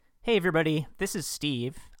Hey everybody, this is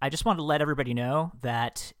Steve. I just wanted to let everybody know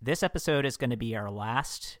that this episode is going to be our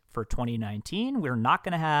last for 2019. We're not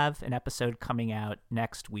going to have an episode coming out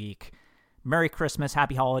next week. Merry Christmas,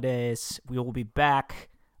 Happy Holidays. We will be back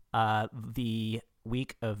the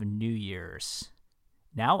week of New Year's.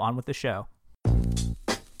 Now on with the show.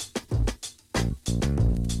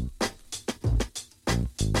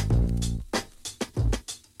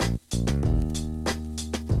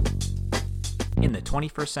 In the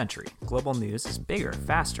 21st century, global news is bigger,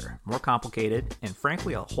 faster, more complicated, and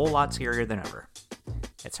frankly a whole lot scarier than ever.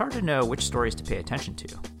 It's hard to know which stories to pay attention to,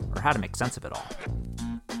 or how to make sense of it all.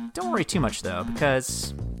 Don't worry too much though,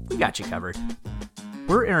 because we got you covered.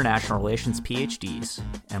 We're international relations PhDs,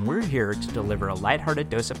 and we're here to deliver a lighthearted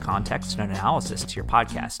dose of context and analysis to your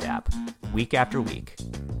podcast app, week after week.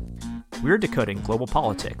 We're decoding global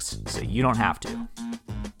politics, so you don't have to.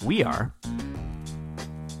 We are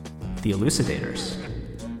the Elucidators.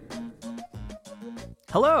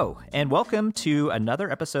 Hello, and welcome to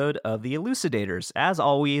another episode of the Elucidators. As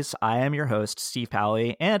always, I am your host, Steve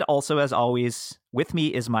Pally, and also, as always, with me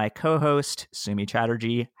is my co-host, Sumi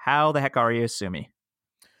Chatterjee. How the heck are you, Sumi?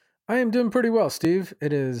 I am doing pretty well, Steve.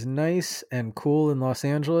 It is nice and cool in Los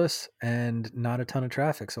Angeles and not a ton of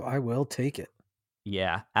traffic, so I will take it.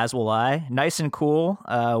 Yeah, as will I. Nice and cool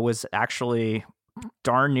was actually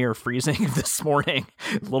darn near freezing this morning.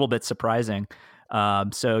 A little bit surprising.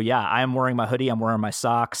 So yeah, I'm wearing my hoodie, I'm wearing my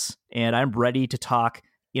socks, and I'm ready to talk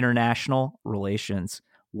international relations.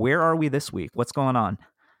 Where are we this week? What's going on?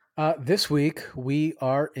 This week, we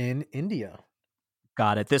are in India.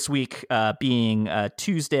 Got it. This week being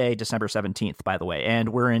Tuesday, December 17th, by the way. And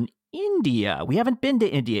we're in India. We haven't been to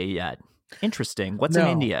India yet. Interesting. What's in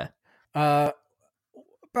India? About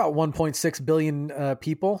 1.6 billion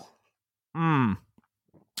people.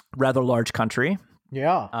 Rather large country.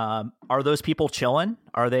 Yeah. Are those people chilling?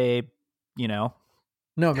 Are they,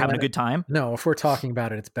 having a good time? No, if we're talking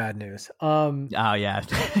about it, it's bad news. Oh yeah.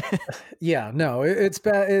 Yeah, no, it's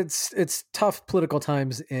bad. It's tough political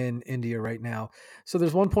times in India right now. So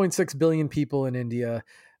there's 1.6 billion people in India.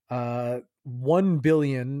 1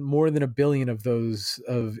 billion, more than a billion of those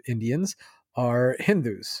of Indians are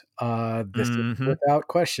Hindus. This is without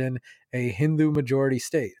question a Hindu majority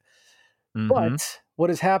state. But what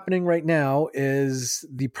is happening right now is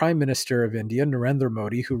the Prime Minister of India, Narendra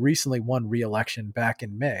Modi, who recently won re-election back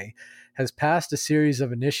in May, has passed a series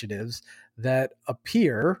of initiatives that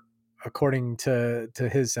appear, according to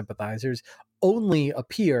his sympathizers, only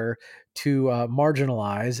appear to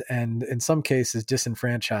marginalize and in some cases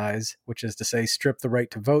disenfranchise, which is to say strip the right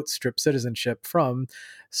to vote, strip citizenship from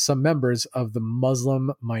some members of the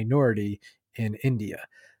Muslim minority in India.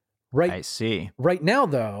 Right. I see. Right now,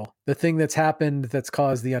 though, the thing that's happened that's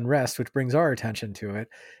caused the unrest, which brings our attention to it,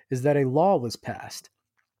 is that a law was passed.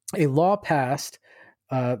 A law passed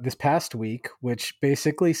this past week, which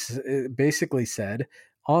basically said,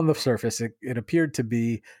 on the surface, it appeared to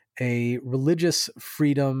be a religious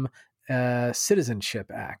freedom citizenship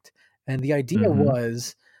act. And the idea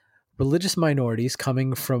was religious minorities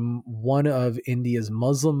coming from one of India's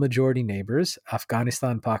Muslim majority neighbors,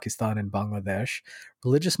 Afghanistan, Pakistan, and Bangladesh,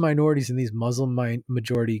 religious minorities in these Muslim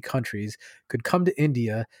majority countries could come to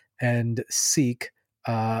India and seek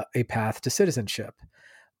a path to citizenship.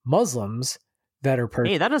 Muslims that are...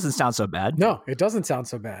 Hey, that doesn't sound so bad. No, it doesn't sound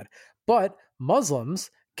so bad. But Muslims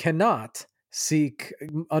cannot seek,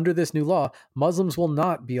 under this new law, Muslims will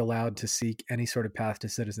not be allowed to seek any sort of path to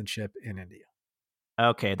citizenship in India.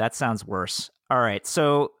 Okay, that sounds worse. All right,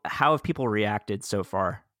 so how have people reacted so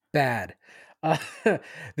far? Bad. The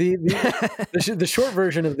short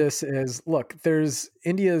version of this is, look,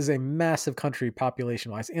 India is a massive country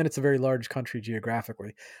population-wise, and it's a very large country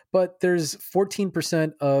geographically. But there's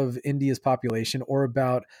 14% of India's population, or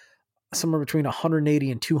about somewhere between 180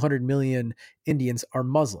 and 200 million Indians, are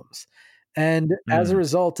Muslims. And as a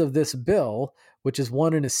result of this bill, which is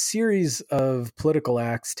one in a series of political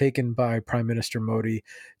acts taken by Prime Minister Modi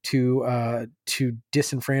to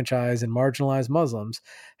disenfranchise and marginalize Muslims,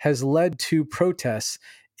 has led to protests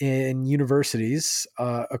in universities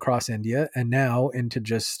across India and now into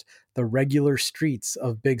just the regular streets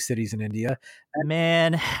of big cities in India.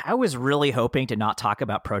 Man, I was really hoping to not talk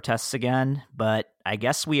about protests again, but I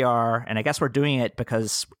guess we are, and I guess we're doing it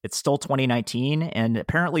because it's still 2019, and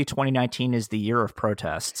apparently 2019 is the year of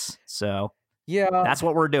protests. So yeah, that's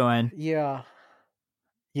what we're doing. Yeah.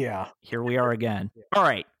 Here we are again. Yeah. All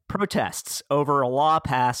right, protests over a law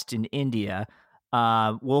passed in India.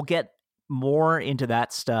 We'll get more into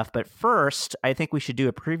that stuff, but first, I think we should do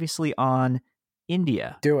a previously on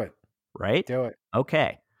India. Do it. Right? Do it.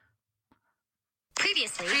 Okay.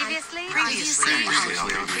 Previously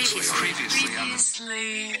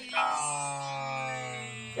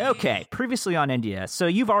Okay, previously on India. So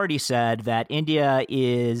you've already said that India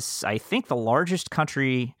is, I think, the largest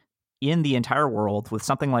country in the entire world with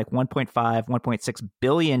something like 1.5, 1.6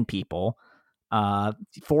 billion people, 4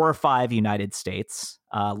 or 5 United States,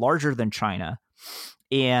 larger than China.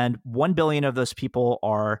 And 1 billion of those people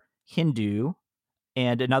are Hindu,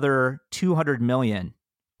 and another 200 million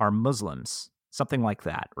are Muslims, something like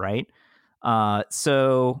that, right?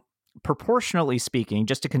 So proportionally speaking,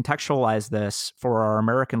 just to contextualize this for our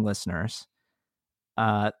American listeners,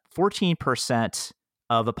 14%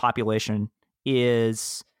 of the population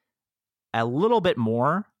is a little bit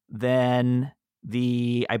more than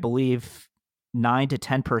the, I believe, 9 to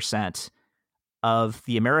 10% of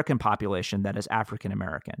the American population that is African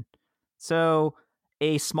American. So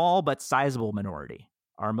a small but sizable minority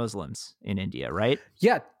are Muslims in India, right?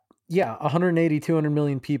 Yeah. 180, 200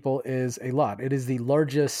 million people is a lot. It is the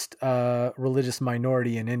largest religious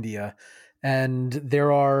minority in India. And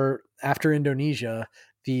there are, after Indonesia,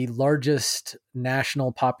 the largest national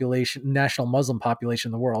Muslim population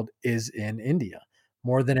in the world is in India,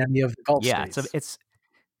 more than any of the Gulf states.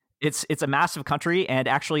 It's a massive country, and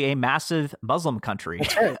actually a massive Muslim country.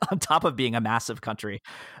 That's right. On top of being a massive country.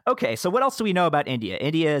 Okay, so what else do we know about India?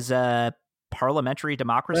 India is a parliamentary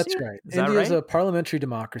democracy? That's right. Is that India is right? a parliamentary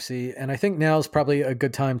democracy, and I think now is probably a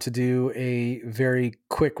good time to do a very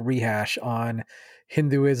quick rehash on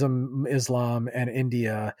Hinduism, Islam, and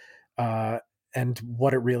India, and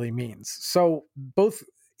what it really means. So both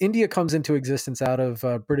India comes into existence out of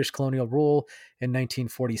British colonial rule in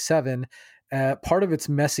 1947. Part of its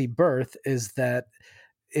messy birth is that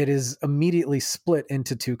it is immediately split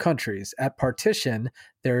into two countries. At partition,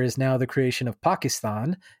 there is now the creation of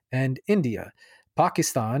Pakistan and India.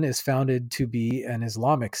 Pakistan is founded to be an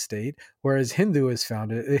Islamic state, whereas India is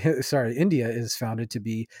founded to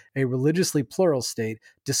be a religiously plural state,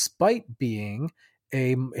 despite being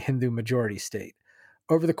a Hindu majority state.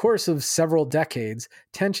 Over the course of several decades,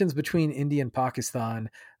 tensions between India and Pakistan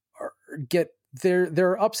there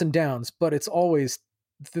are ups and downs, but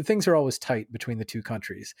things are always tight between the two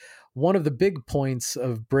countries. One of the big points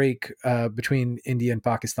of break between India and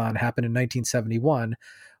Pakistan happened in 1971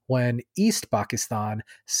 when East Pakistan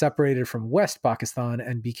separated from West Pakistan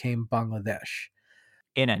and became Bangladesh.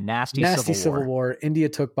 In a nasty civil war. India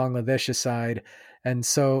took Bangladesh's side. And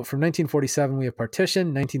so from 1947, we have partition.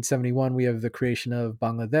 1971, we have the creation of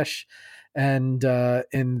Bangladesh. And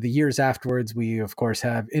in the years afterwards, we, of course,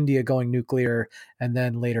 have India going nuclear and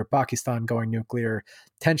then later Pakistan going nuclear.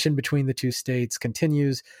 Tension between the two states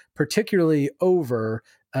continues, particularly over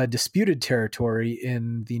disputed territory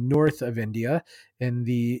in the north of India, in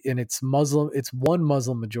its one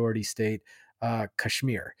Muslim majority state,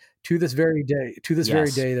 Kashmir. To this very day,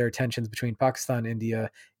 there are tensions between Pakistan,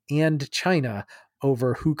 India, and China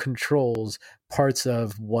over who controls parts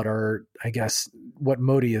of what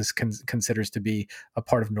Modi considers to be a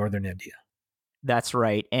part of northern India. That's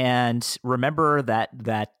right. And remember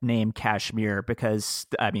that name Kashmir, because,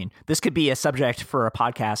 I mean, this could be a subject for a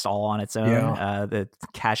podcast all on its own, the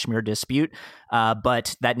Kashmir dispute.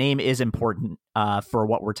 But that name is important for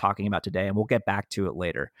what we're talking about today, and we'll get back to it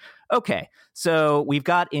later. Okay, so we've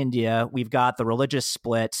got India, we've got the religious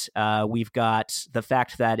split, we've got the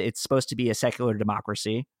fact that it's supposed to be a secular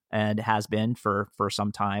democracy, and has been for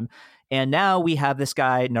some time. And now we have this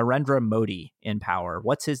guy, Narendra Modi, in power.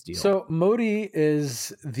 What's his deal? So Modi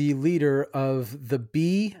is the leader of the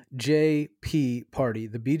BJP party.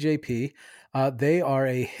 The BJP, they are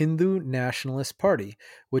a Hindu nationalist party,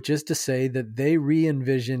 which is to say that they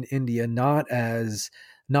re-envision India not in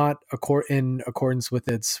accordance with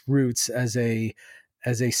its roots as a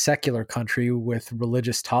secular country with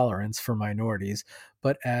religious tolerance for minorities,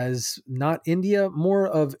 but as not India, more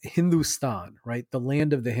of Hindustan, right? The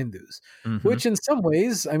land of the Hindus, which in some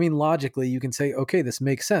ways, I mean, logically, you can say, okay, this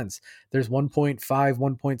makes sense. There's 1.5,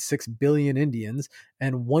 1.6 billion Indians,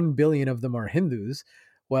 and 1 billion of them are Hindus.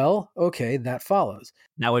 Well, okay, that follows.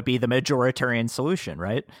 That would be the majoritarian solution,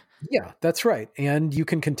 right? Yeah, that's right. And you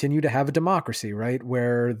can continue to have a democracy, right,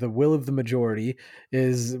 where the will of the majority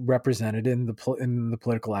is represented in the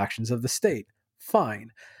political actions of the state.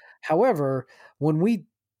 Fine. However, when we,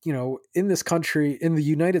 in this country, in the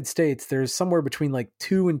United States, there's somewhere between like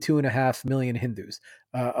 2 and 2.5 million Hindus,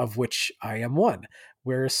 of which I am one.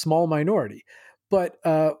 We're a small minority. But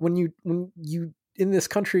when you in this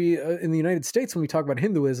country, in the United States, when we talk about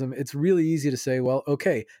Hinduism, it's really easy to say, well,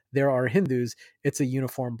 okay, there are Hindus. It's a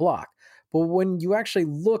uniform block. But when you actually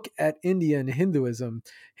look at India and Hinduism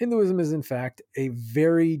is in fact a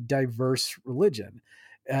very diverse religion.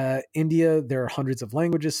 India, there are hundreds of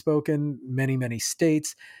languages spoken, many, many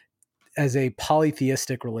states. As a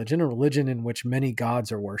polytheistic religion, a religion in which many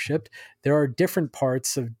gods are worshipped, there are different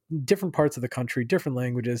parts of the country, different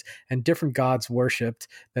languages, and different gods worshipped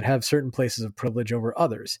that have certain places of privilege over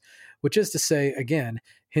others. Which is to say, again,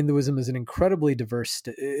 Hinduism is an incredibly diverse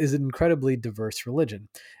religion,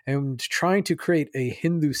 and trying to create a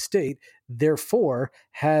Hindu state, therefore,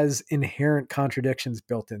 has inherent contradictions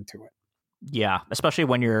built into it. Yeah, especially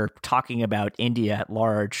when you're talking about India at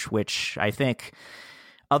large, which I think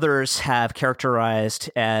others have characterized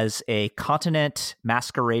as a continent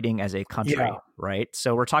masquerading as a country, right?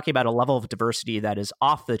 So we're talking about a level of diversity that is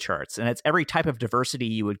off the charts, and it's every type of diversity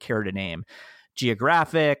you would care to name: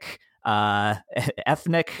 geographic,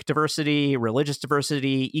 ethnic diversity, religious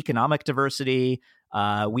diversity, economic diversity.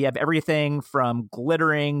 We have everything from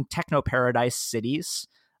glittering techno paradise cities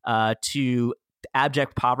to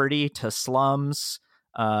abject poverty, to slums,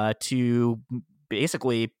 to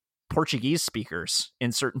basically Portuguese speakers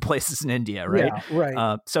in certain places in India, right? Yeah,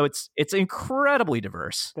 right. So it's incredibly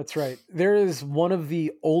diverse. That's right. There is one of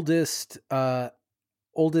the oldest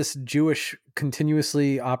Jewish,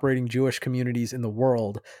 continuously operating Jewish communities in the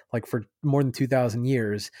world, like for more than 2,000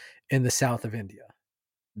 years, in the south of India.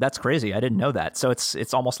 That's crazy. I didn't know that. So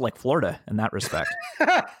it's almost like Florida in that respect.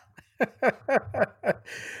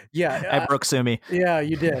 Yeah, I broke Sumi. Yeah,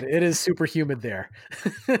 you did. It is super humid there.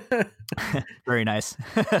 Very nice.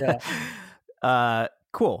 Yeah.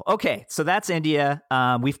 Cool. Okay, so that's India.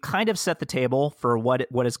 We've kind of set the table for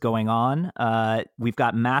what is going on. We've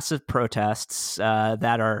got massive protests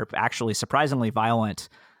that are actually surprisingly violent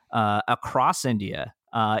across India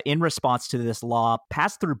in response to this law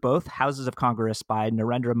passed through both houses of Congress by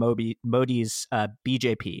Narendra Modi's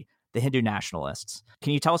BJP, the Hindu nationalists.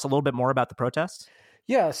 Can you tell us a little bit more about the protests?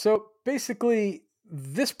 Yeah, so basically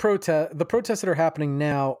the protests that are happening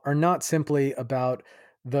now are not simply about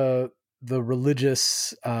the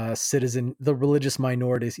religious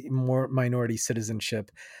minority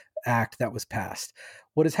Citizenship Act that was passed.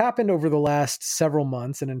 What has happened over the last several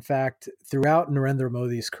months, and in fact throughout Narendra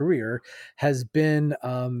Modi's career, has been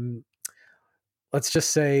let's just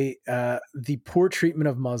say the poor treatment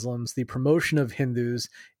of Muslims, the promotion of Hindus,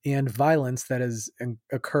 and violence that has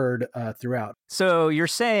occurred throughout. So you're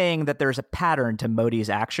saying that there's a pattern to Modi's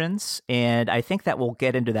actions, and I think that we'll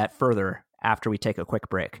get into that further after we take a quick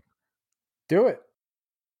break. Do it.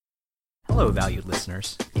 Hello, valued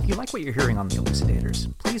listeners. If you like what you're hearing on The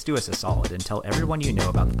Elucidators, please do us a solid and tell everyone you know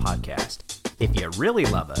about the podcast. If you really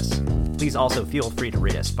love us, please also feel free to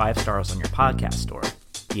rate us 5 stars on your podcast store,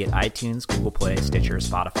 be it iTunes, Google Play, Stitcher,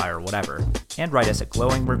 Spotify, or whatever, and write us a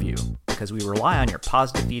glowing review, because we rely on your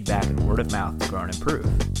positive feedback and word of mouth to grow and improve.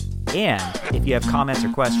 And if you have comments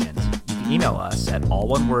or questions, you can email us at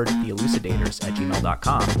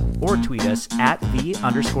theelucidators@gmail.com or tweet us at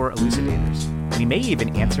 @the_elucidators. We may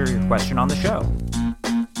even answer your question on the show.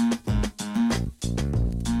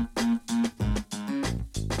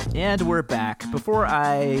 And we're back. Before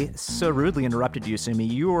I so rudely interrupted you, Sumi,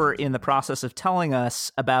 you were in the process of telling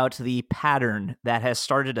us about the pattern that has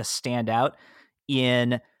started to stand out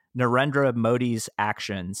in Narendra Modi's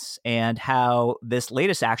actions and how this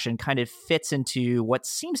latest action kind of fits into what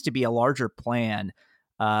seems to be a larger plan,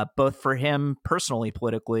 both for him personally,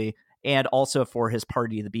 politically, and also for his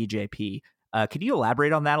party, the BJP. Could you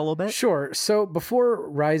elaborate on that a little bit? Sure. So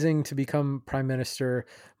before rising to become prime minister,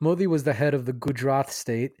 Modi was the head of the Gujarat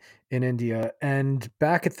state in India. And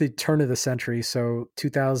back at the turn of the century, so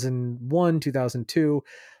 2001, 2002,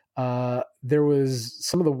 there was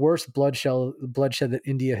some of the worst bloodshed that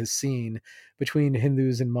India has seen between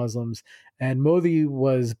Hindus and Muslims. And Modi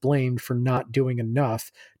was blamed for not doing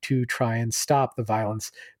enough to try and stop the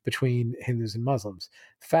violence between Hindus and Muslims.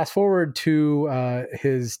 Fast forward to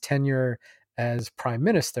his tenure as prime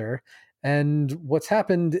minister, and what's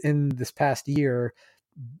happened in this past year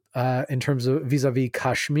in terms of vis-a-vis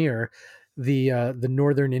Kashmir, the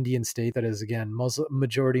northern Indian state that is again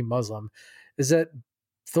majority Muslim, is that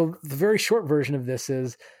the very short version of this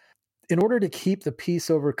is, in order to keep the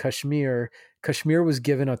peace over Kashmir was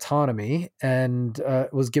given autonomy and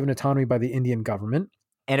was given autonomy by the Indian government.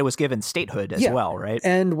 And it was given statehood as well, right?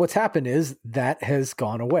 And what's happened is that has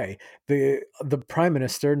gone away. The Prime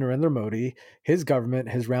Minister, Narendra Modi, his government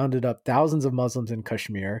has rounded up thousands of Muslims in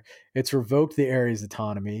Kashmir. It's revoked the area's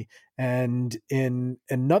autonomy. And in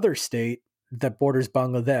another state that borders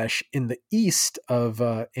Bangladesh in the east of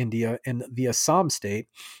India, in the Assam state,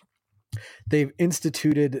 they've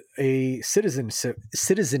instituted a citizenship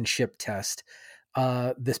test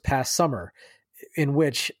this past summer, in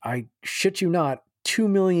which, I shit you not, 2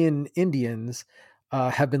 million Indians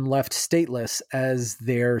have been left stateless as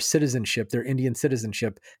their citizenship, their Indian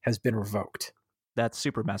citizenship, has been revoked. That's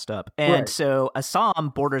super messed up. And Right. so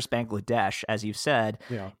Assam borders Bangladesh, as you've said.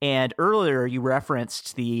 Yeah. And earlier you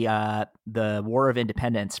referenced the War of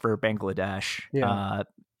Independence for Bangladesh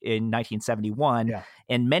in 1971. Yeah.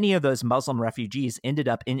 And many of those Muslim refugees ended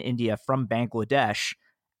up in India from Bangladesh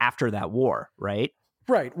after that war, right?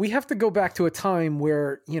 Right. We have to go back to a time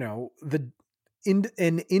where,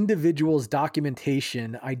 an individual's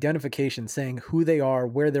documentation, identification, saying who they are,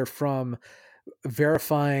 where they're from,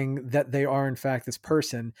 verifying that they are in fact this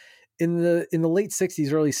person. In the late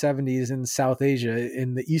 60s, early 70s in South Asia,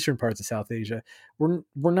 in the eastern parts of South Asia, we're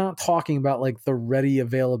not talking about like the ready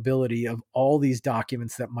availability of all these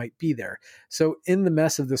documents that might be there. So in the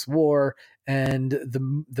mess of this war and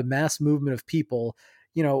the mass movement of people,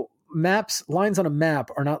 lines on a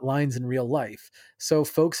map are not lines in real life. So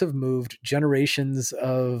folks have moved, generations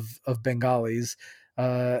of Bengalis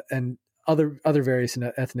and other various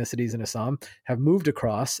ethnicities in Assam have moved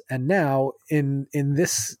across, and now in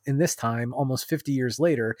this time, almost 50 years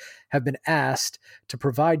later, have been asked to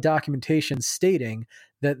provide documentation stating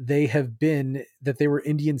that they were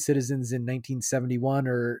Indian citizens in 1971,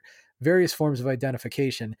 or various forms of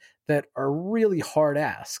identification that are really hard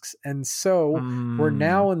asks. And so we're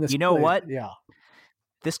now in this. You know what? Yeah.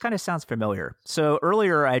 This kind of sounds familiar. So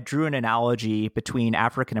earlier I drew an analogy between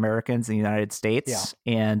African Americans in the United States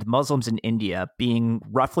and Muslims in India being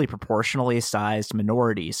roughly proportionally sized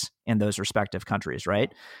minorities in those respective countries,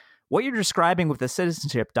 right? What you're describing with the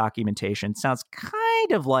citizenship documentation sounds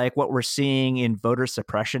kind of like what we're seeing in voter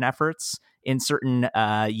suppression efforts in certain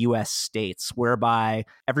U.S. states, whereby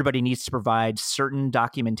everybody needs to provide certain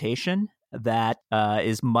documentation that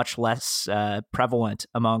is much less prevalent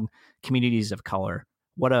among communities of color.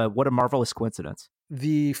 What a marvelous coincidence.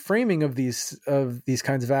 The framing of these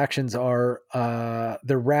kinds of actions are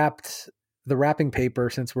the wrapping paper,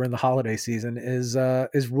 since we're in the holiday season, is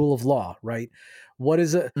rule of law, right? What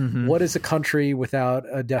is a country without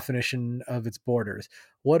a definition of its borders?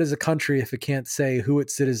 What is a country if it can't say who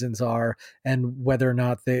its citizens are and whether or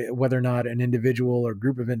not an individual or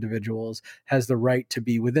group of individuals has the right to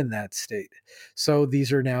be within that state? So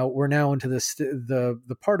we're now into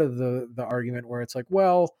the part of the argument where it's like,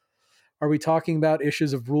 well, are we talking about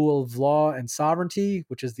issues of rule of law and sovereignty,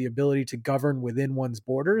 which is the ability to govern within one's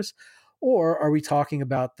borders? Or are we talking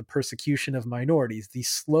about the persecution of minorities, the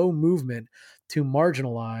slow movement to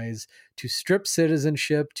marginalize, to strip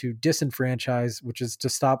citizenship, to disenfranchise, which is to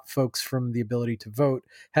stop folks from the ability to vote,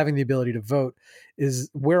 having the ability to vote?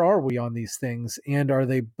 Where are we on these things? And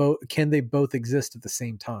can they both exist at the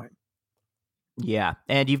same time? Yeah,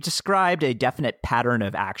 and you've described a definite pattern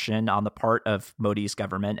of action on the part of Modi's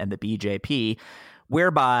government and the BJP,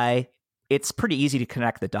 whereby it's pretty easy to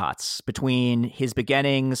connect the dots between his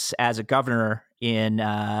beginnings as a governor in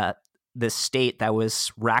this state that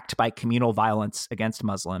was racked by communal violence against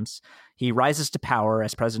Muslims. He rises to power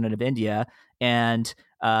as president of India, and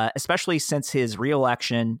especially since his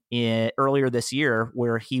reelection earlier this year,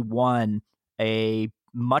 where he won a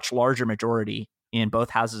much larger majority in both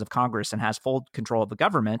houses of Congress and has full control of the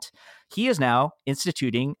government, he is now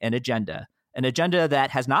instituting an agenda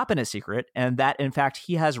that has not been a secret and that, in fact,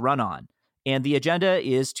 he has run on. And the agenda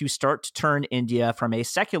is to start to turn India from a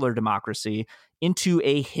secular democracy into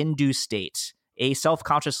a Hindu state, a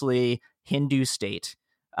self-consciously Hindu state,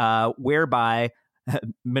 whereby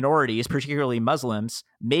minorities, particularly Muslims,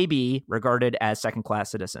 may be regarded as second-class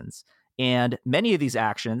citizens. And many of these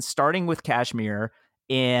actions, starting with Kashmir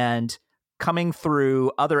and coming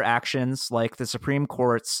through other actions like the Supreme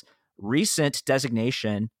Court's recent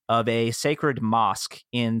designation of a sacred mosque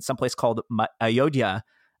in someplace called Ayodhya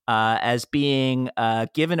as being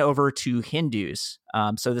given over to Hindus.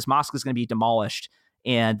 So this mosque is going to be demolished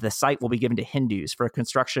and the site will be given to Hindus for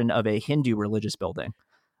construction of a Hindu religious building.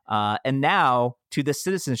 And now to the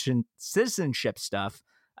citizenship stuff.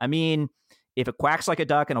 I mean, if it quacks like a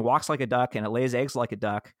duck and it walks like a duck and it lays eggs like a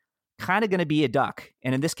duck, kind of going to be a duck,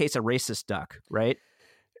 and in this case, a racist duck, right?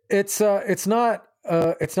 It's not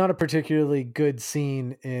a particularly good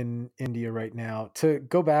scene in India right now. To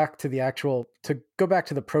go back to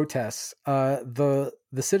the protests, the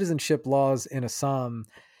citizenship laws in Assam.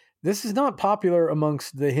 This is not popular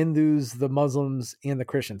amongst the Hindus, the Muslims, and the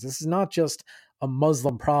Christians. This is not just a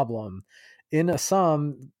Muslim problem. In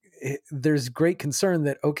Assam, there's great concern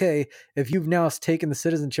that, okay, if you've now taken the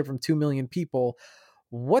citizenship from 2 million people,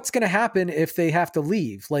 what's going to happen if they have to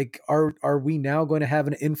leave? Like, are we now going to have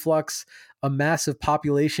an influx, a massive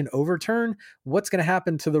population overturn? What's going to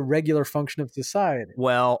happen to the regular function of society?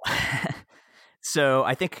 Well, so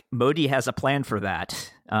I think Modi has a plan for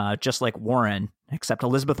that, just like Warren except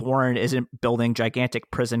Elizabeth Warren isn't building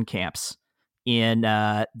gigantic prison camps in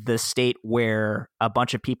the state where a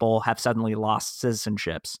bunch of people have suddenly lost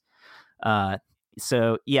citizenships.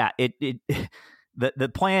 So yeah, it the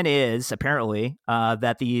plan is apparently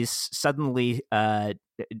that these suddenly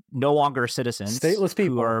no longer citizens, stateless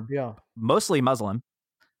people who are mostly Muslim,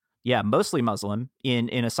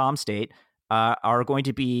 in Assam state, are going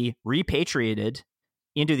to be repatriated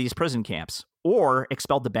into these prison camps or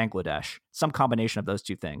expelled to Bangladesh, some combination of those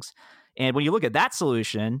two things. And when you look at that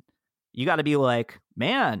solution, you got to be like,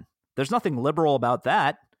 man, there's nothing liberal about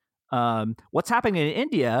that. What's happening in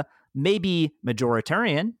India may be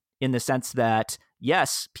majoritarian in the sense that,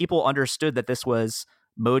 yes, people understood that this was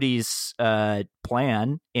Modi's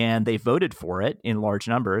plan and they voted for it in large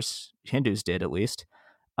numbers. Hindus did, at least.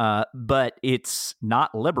 But it's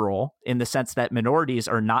not liberal in the sense that minorities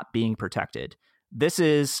are not being protected. This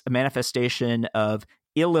is a manifestation of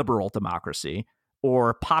illiberal democracy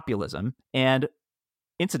or populism. And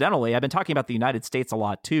incidentally, I've been talking about the United States a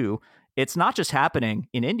lot too. It's not just happening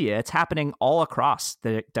in India. It's happening all across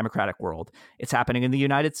the democratic world. It's happening in the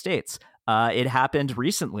United States. It happened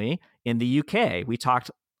recently in the UK. We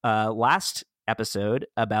talked last episode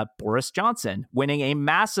about Boris Johnson winning a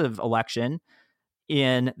massive election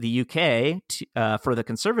in the UK for the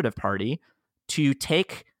Conservative Party to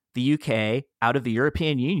take the UK out of the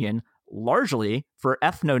European Union, largely for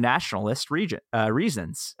ethno-nationalist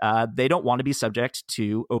reasons. They don't want to be subject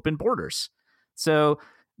to open borders. So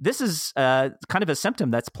this is kind of a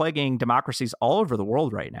symptom that's plaguing democracies all over the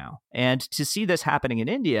world right now. And to see this happening in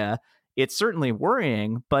India, it's certainly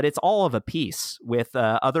worrying, but it's all of a piece with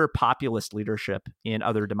other populist leadership in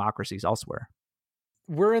other democracies elsewhere.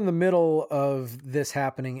 We're in the middle of this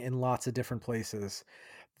happening in lots of different places.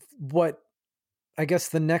 What I guess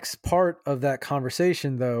the next part of that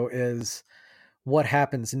conversation, though, is what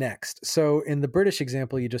happens next. So in the British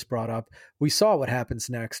example you just brought up, we saw what happens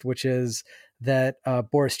next, which is that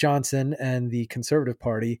Boris Johnson and the Conservative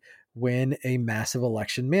Party win a massive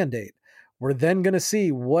election mandate. We're then going to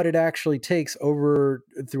see what it actually takes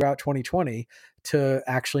throughout 2020 to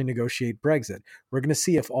actually negotiate Brexit. We're going to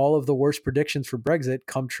see if all of the worst predictions for Brexit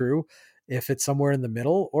come true, if it's somewhere in the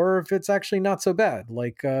middle, or if it's actually not so bad,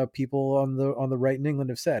 like people on the right in England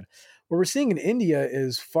have said. What we're seeing in India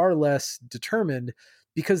is far less determined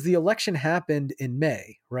because the election happened in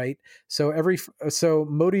May, right? So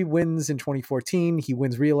Modi wins in 2014. He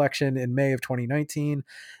wins re-election in May of 2019,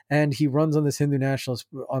 and he runs on this Hindu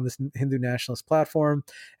nationalist platform,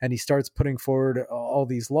 and he starts putting forward all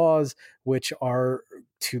these laws, which are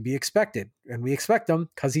to be expected, and we expect them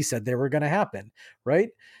because he said they were going to happen, right?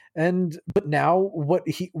 But now what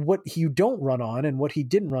he don't run on, and what he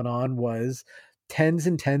didn't run on, was tens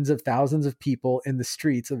and tens of thousands of people in the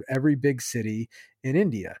streets of every big city in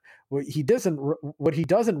India. What he doesn't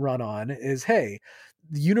run on is, hey,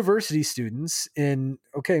 university students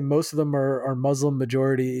most of them are Muslim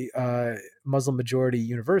majority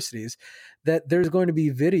universities, that there's going to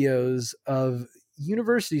be videos of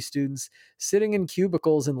university students sitting in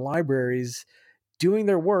cubicles in libraries doing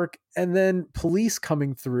their work, and then police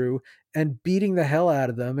coming through and beating the hell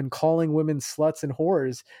out of them and calling women sluts and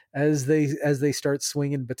whores as they start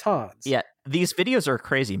swinging batons. Yeah, these videos are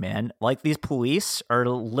crazy, man. Like, these police are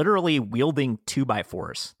literally wielding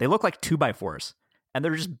 2x4s. They look like 2x4s, and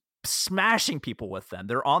they're just smashing people with them.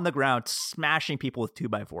 They're on the ground smashing people with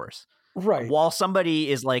 2x4s, right? While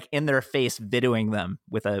somebody is like in their face videoing them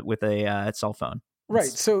with a cell phone. Right.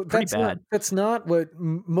 So that's not what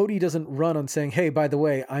Modi doesn't run on, saying, hey, by the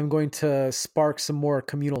way, I'm going to spark some more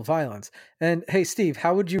communal violence. And hey, Steve,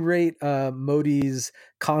 how would you rate Modi's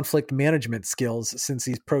conflict management skills since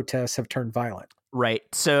these protests have turned violent? Right.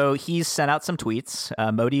 So he's sent out some tweets.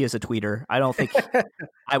 Modi is a tweeter. I don't think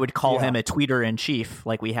I would call him a tweeter in chief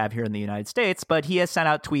like we have here in the United States, but he has sent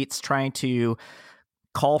out tweets trying to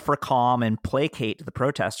call for calm and placate the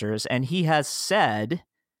protesters. And he has said,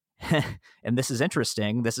 and this is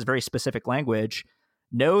interesting, this is very specific language,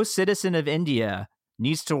 no citizen of India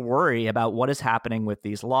needs to worry about what is happening with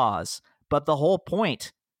these laws. But the whole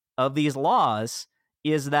point of these laws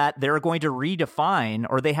is that they're going to redefine,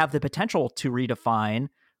 or they have the potential to redefine,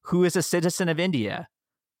 who is a citizen of India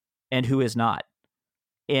and who is not.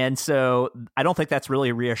 And so I don't think that's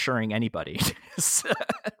really reassuring anybody,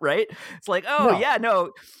 right? It's like,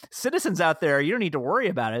 no, citizens out there, you don't need to worry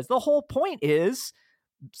about it. The whole point is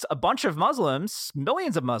a bunch of Muslims,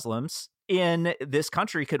 millions of Muslims in this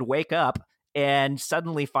country could wake up and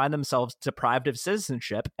suddenly find themselves deprived of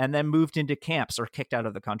citizenship and then moved into camps or kicked out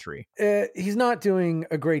of the country. He's not doing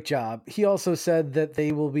a great job. He also said that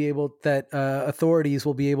authorities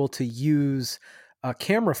will be able to use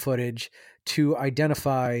camera footage to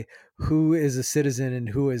identify who is a citizen and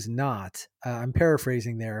who is not. I'm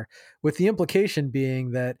paraphrasing there, with the implication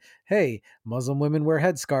being that, hey, Muslim women wear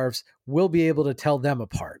headscarves. We'll be able to tell them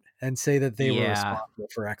apart and say that they were Yeah, responsible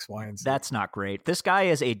for X, Y, and Z. that's not great. This guy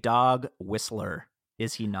is a dog whistler,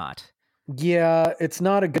 is he not? Yeah, it's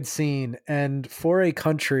not a good scene. And for a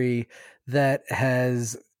country that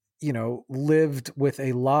has, lived with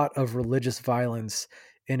a lot of religious violence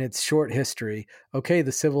in its short history, okay,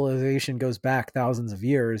 the civilization goes back thousands of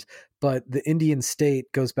years, but the Indian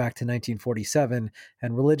state goes back to 1947,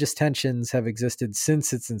 and religious tensions have existed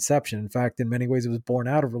since its inception. In fact, in many ways, it was born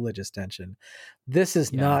out of religious tension. This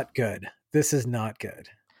is not good. This is not good.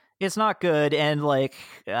 It's not good. And like,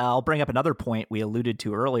 I'll bring up another point we alluded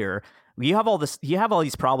to earlier. You have all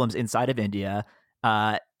these problems inside of India.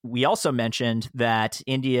 We also mentioned that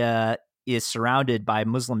India is surrounded by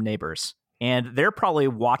Muslim neighbors, and they're probably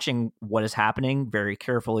watching what is happening very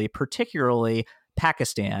carefully, particularly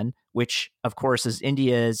Pakistan, which of course is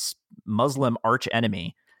India's Muslim arch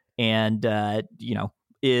enemy, and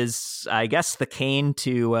is, I guess, the Cain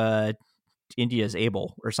to India's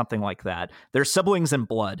Abel or something like that. They're siblings in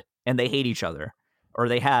blood, and they hate each other, or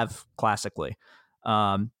they have classically.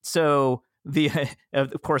 So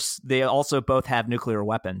of course, they also both have nuclear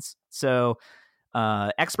weapons. So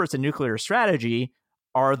experts in nuclear strategy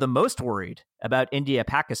are the most worried about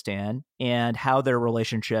India-Pakistan and how their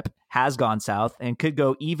relationship has gone south and could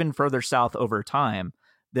go even further south over time.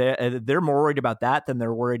 They're more worried about that than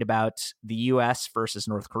they're worried about the U.S. versus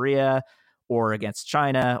North Korea, or against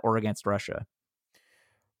China, or against Russia.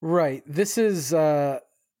 Right. This is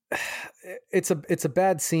it's a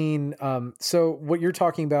bad scene. So what you're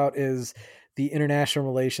talking about is the international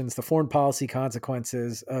relations, the foreign policy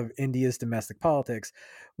consequences of India's domestic politics,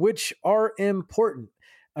 which are important.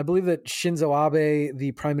 I believe that Shinzo Abe,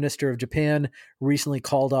 the Prime Minister of Japan, recently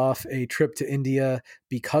called off a trip to India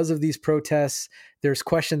because of these protests. There's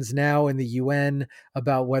questions now in the UN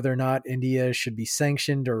about whether or not India should be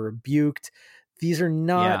sanctioned or rebuked. These are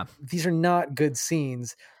not good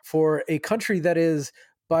scenes for a country that is,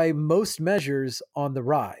 by most measures, on the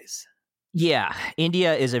rise. Yeah,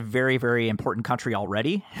 India is a very, very important country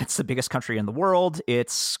already. It's the biggest country in the world.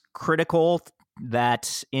 It's critical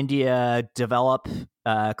that India develop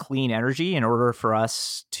clean energy in order for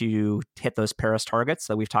us to hit those Paris targets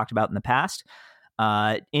that we've talked about in the past.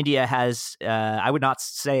 India has, I would not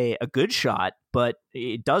say a good shot, but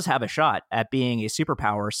it does have a shot at being a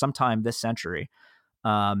superpower sometime this century.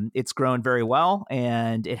 It's grown very well,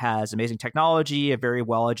 and it has amazing technology, a very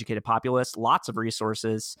well-educated populace, lots of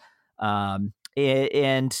resources.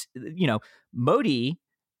 Modi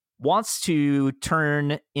wants to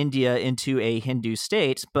turn India into a Hindu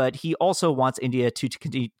state, but he also wants India to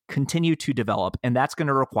continue to develop, and that's going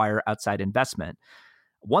to require outside investment.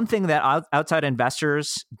 One thing that outside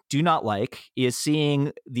investors do not like is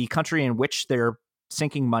seeing the country in which they're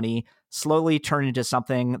sinking money slowly turn into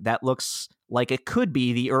something that looks like it could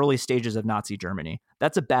be the early stages of Nazi Germany.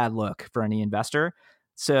 That's a bad look for any investor.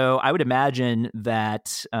 So I would imagine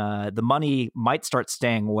that the money might start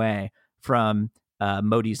staying away from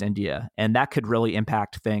Modi's India, and that could really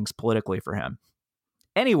impact things politically for him.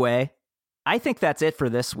 Anyway, I think that's it for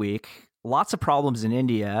this week. Lots of problems in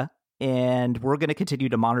India, and we're going to continue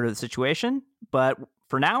to monitor the situation. But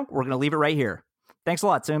for now, we're going to leave it right here. Thanks a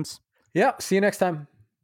lot, Zooms. Yeah, see you next time.